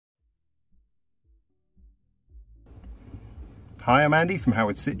Hi, I'm Andy from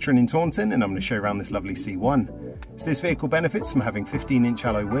Howard Citroen in Taunton, and I'm going to show you around this lovely C1. So this vehicle benefits from having 15-inch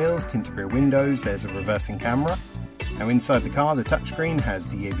alloy wheels, tinted rear windows, there's a reversing camera. Now inside the car, the touchscreen has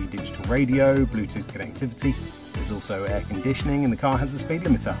DAB digital radio, Bluetooth connectivity, there's also air conditioning, and the car has a speed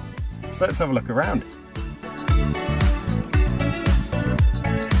limiter. So let's have a look around.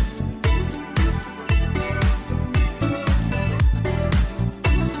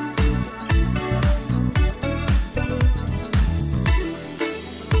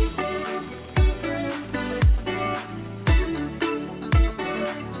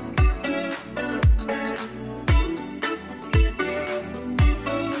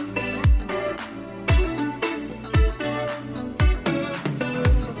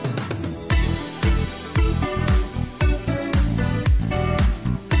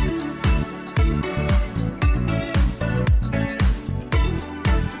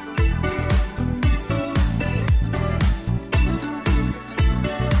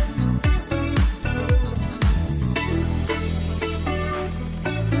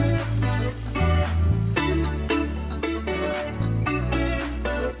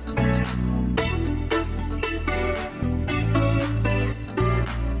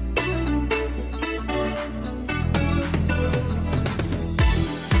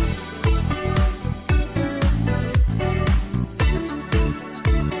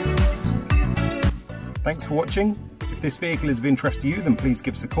 Thanks for watching. If this vehicle is of interest to you, then please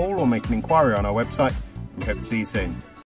give us a call or make an inquiry on our website. We hope to see you soon.